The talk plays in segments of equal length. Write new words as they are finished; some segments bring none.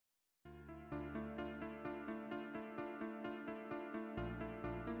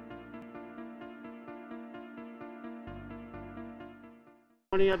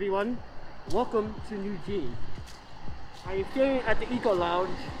Morning everyone, welcome to Eugene. I am staying at the Eco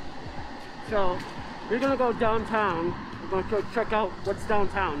Lounge, so we're gonna go downtown. We're gonna go check out what's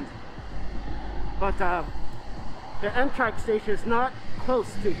downtown. But the Amtrak station is not close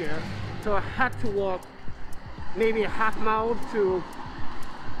to here, so I had to walk maybe a half mile to,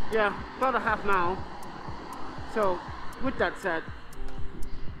 about a half mile. So with that said,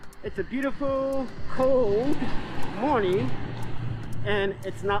 it's a beautiful, cold morning. And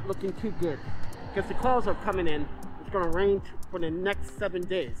it's not looking too good because the clouds are coming in. It's going to rain for the next 7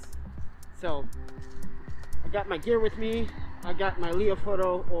 days. So I got my gear with me. I got my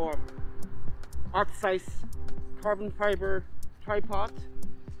Leofoto or arc size carbon fiber tripod.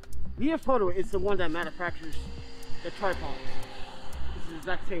 Leofoto is the one that manufactures the tripod. It's the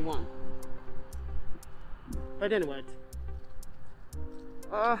exact same one. But anyway,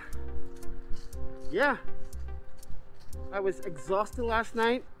 yeah. I was exhausted last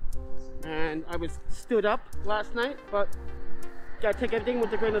night and I was stood up last night, but gotta take everything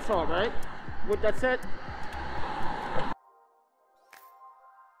with a grain of salt, right? With that said,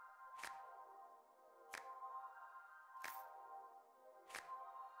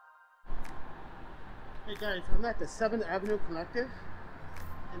 hey guys, I'm at the 7th Avenue Collective,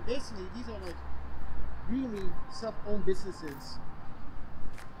 and basically these are like really self-owned businesses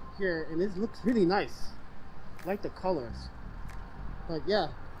here, and it looks really nice. I like the colors, but yeah,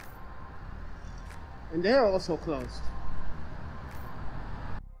 and they're also closed.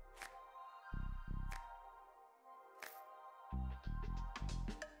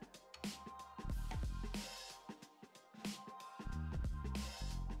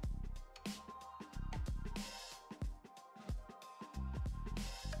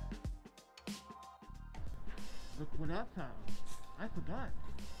 Look what I found. I forgot.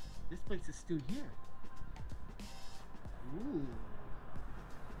 This place is still here. Ooh.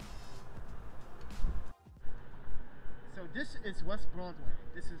 So this is West Broadway.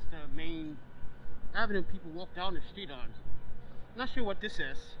 This is the main avenue people walk down the street on. Not sure what this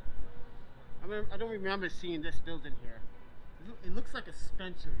is. I don't remember seeing this building here. It looks like a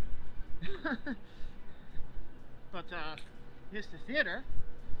dispensary. But here's the theater.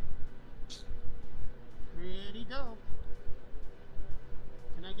 Pretty dope.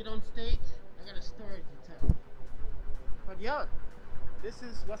 Can I get on stage? I got a story to tell. But yeah, this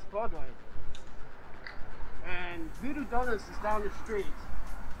is West Broadway, and Voodoo Donuts is down the street.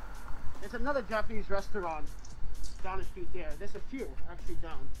 There's another Japanese restaurant down the street there. There's a few actually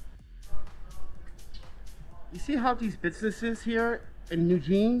down. You see how these businesses here in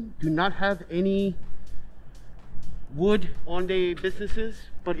Eugene do not have any wood on their businesses?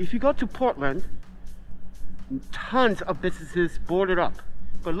 But if you go to Portland, tons of businesses boarded up.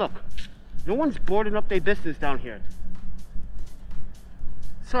 But look, no one's boarding up their business down here.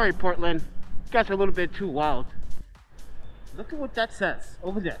 Sorry, Portland. You guys are a little bit too wild. Look at what that says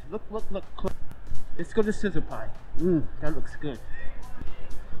over there. Look. Let's go to Scissor Pie. That looks good.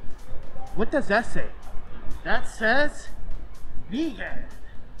 What does that say? That says vegan.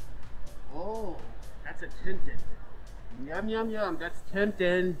 Oh, that's a tempting. Yum, yum, yum. That's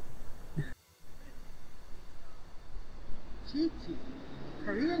tempting. Chi-chi.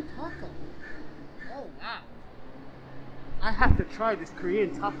 Korean taco. Oh, wow. I have to try this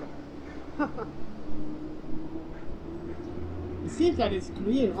Korean taco. It seems that it's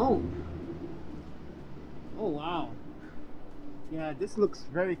Korean owned. Oh wow. Yeah, this looks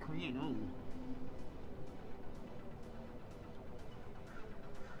very Korean owned.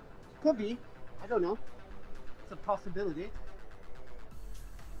 Could be. I don't know. It's a possibility.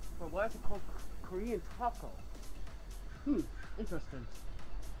 But why is it called Korean taco? Interesting.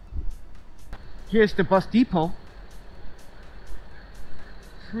 Here's the bus depot.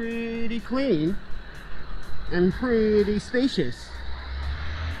 Pretty clean and pretty spacious.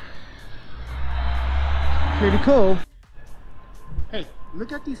 Pretty cool. Hey,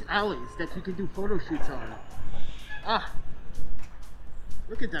 look at these alleys that you can do photo shoots on.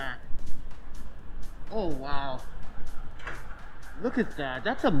 Look at that. Oh wow. Look at that.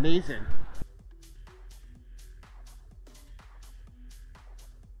 That's amazing.